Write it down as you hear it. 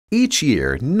Each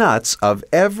year, nuts of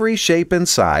every shape and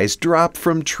size drop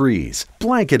from trees,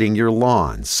 blanketing your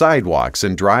lawn, sidewalks,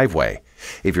 and driveway.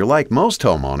 If you're like most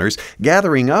homeowners,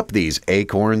 gathering up these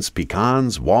acorns,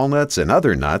 pecans, walnuts, and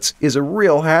other nuts is a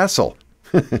real hassle.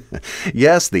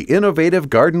 Yes, the innovative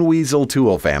Garden Weasel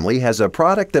tool family has a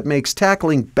product that makes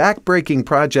tackling back-breaking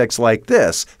projects like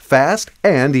this fast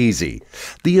and easy.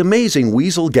 The amazing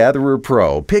Weasel Gatherer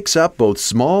Pro picks up both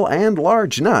small and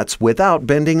large nuts without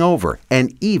bending over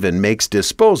and even makes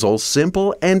disposal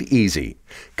simple and easy.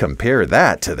 Compare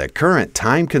that to the current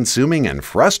time-consuming and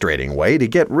frustrating way to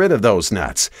get rid of those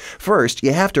nuts. First,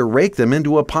 you have to rake them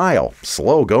into a pile,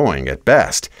 slow going at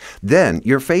best. Then,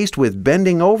 you're faced with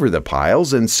bending over the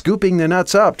piles and scooping the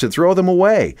nuts up to throw them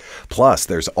away. Plus,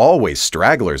 there's always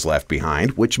stragglers left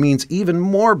behind, which means even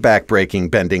more back-breaking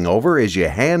bending over as you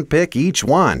hand-pick each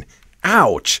one.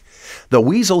 Ouch! The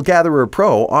Weasel Gatherer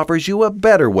Pro offers you a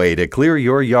better way to clear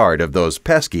your yard of those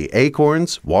pesky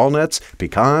acorns, walnuts,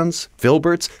 pecans,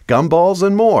 filberts, gumballs,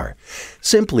 and more.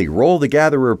 Simply roll the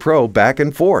Gatherer Pro back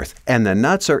and forth, and the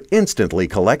nuts are instantly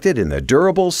collected in the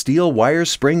durable steel wire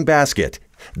spring basket.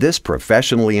 This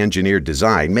professionally engineered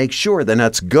design makes sure the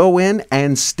nuts go in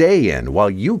and stay in while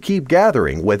you keep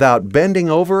gathering without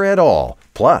bending over at all.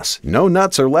 Plus, no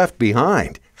nuts are left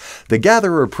behind. The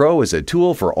Gatherer Pro is a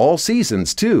tool for all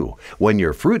seasons, too. When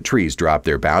your fruit trees drop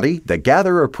their bounty, the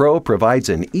Gatherer Pro provides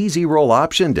an easy roll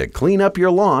option to clean up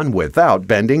your lawn without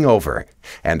bending over.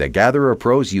 And the Gatherer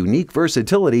Pro's unique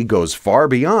versatility goes far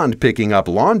beyond picking up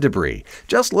lawn debris.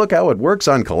 Just look how it works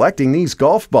on collecting these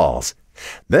golf balls.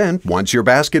 Then, once your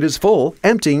basket is full,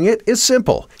 emptying it is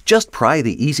simple. Just pry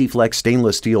the EasyFlex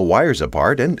stainless steel wires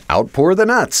apart and outpour the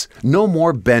nuts. No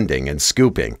more bending and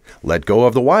scooping. Let go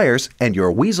of the wires and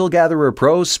your Weasel Gatherer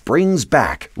Pro springs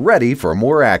back, ready for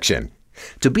more action.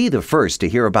 To be the first to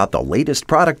hear about the latest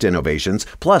product innovations,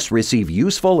 plus receive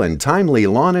useful and timely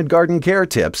lawn and garden care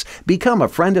tips, become a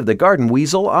friend of the Garden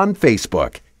Weasel on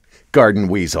Facebook. Garden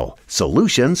Weasel,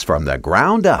 solutions from the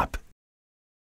ground up.